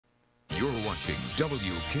You're watching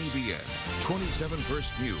WKBN 27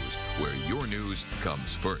 First News, where your news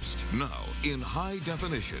comes first. Now in high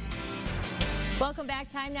definition. Welcome back.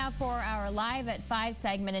 Time now for our Live at 5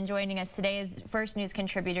 segment, and joining us today is First News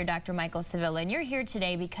contributor Dr. Michael Sevilla. And you're here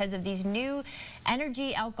today because of these new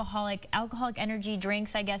alcoholic energy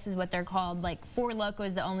drinks, I guess is what they're called. Like Four Loko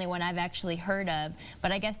is the only one I've actually heard of,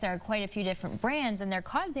 but I guess there are quite a few different brands, and they're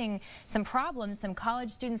causing some problems. Some college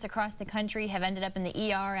students across the country have ended up in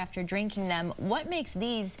the ER after drinking them. What makes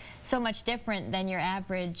these so much different than your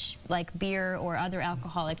average like beer or other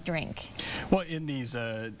alcoholic drink? Well, in these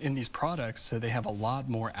products, they have a lot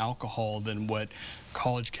more alcohol than what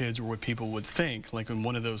college kids or what people would think. Like in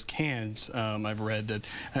one of those cans, I've read that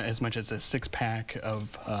as much as a 6-pack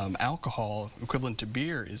of alcohol equivalent to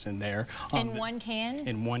beer is in there. In one can?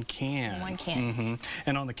 In one can. In one can. Mm-hmm.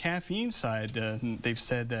 And on the caffeine side, they've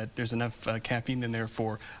said that there's enough caffeine in there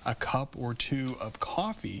for a cup or two of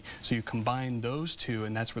coffee. So you combine those two,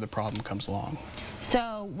 and that's where the problem comes along.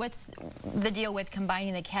 So what's the deal with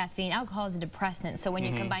combining the caffeine? Alcohol is a depressant, so when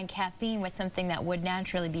you combine caffeine with something that would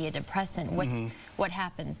naturally be a depressant, what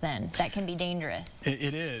happens then? That can be dangerous.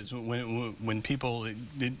 It is. When people,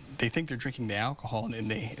 they think they're drinking the alcohol, and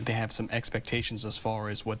they have some expectations as far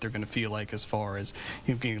as what they're going to feel like, as far as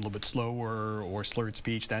getting a little bit slower or slurred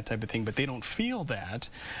speech, that type of thing. But they don't feel that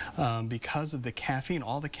because of the caffeine,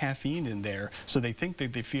 all the caffeine in there. So they think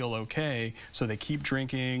that they feel okay, so they keep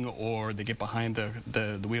drinking, or they get behind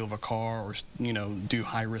the wheel of a car, or do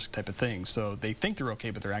high risk type of things. So they think they're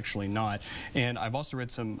okay, but they're actually not. And I've also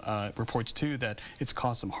read some reports too that it's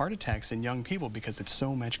caused some heart attacks in young people because it's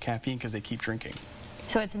so much caffeine because they keep drinking.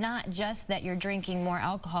 So it's not just that you're drinking more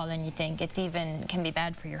alcohol than you think, it's even can be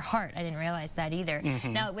bad for your heart. I didn't realize that either.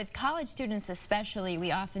 Now with college students especially,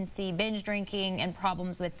 we often see binge drinking and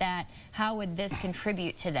problems with that. How would this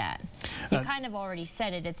contribute to that? You kind of already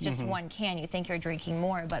said it, it's just one can. You think you're drinking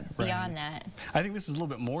more, but beyond that. I think this is a little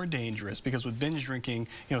bit more dangerous because with binge drinking,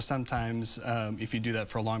 sometimes if you do that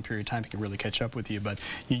for a long period of time, it can really catch up with you. But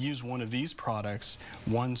you use one of these products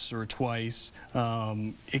once or twice,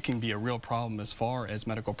 it can be a real problem as far as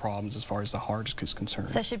medical problems, as far as the heart is concerned.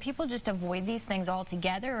 So should people just avoid these things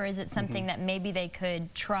altogether, or is it something that maybe they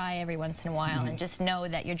could try every once in a while and just know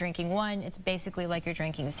that you're drinking one, it's basically like you're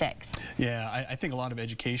drinking 6? Yeah, I think a lot of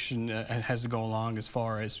education has to go along as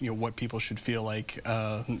far as what people should feel like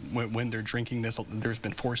when they're drinking this. There's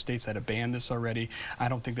been 4 states that have banned this already. I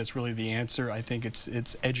don't think that's really the answer. I think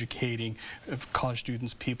it's educating college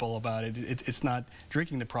students, people about it. It's not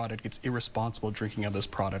drinking the product, it's irresponsible drinking of this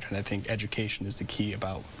product, and I think education is the key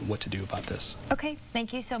about what to do about this. Okay,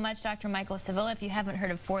 thank you so much, Dr. Michael Sevilla. If you haven't heard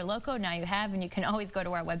of Four Loko, now you have, and you can always go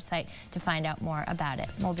to our website to find out more about it.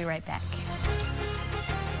 We'll be right back.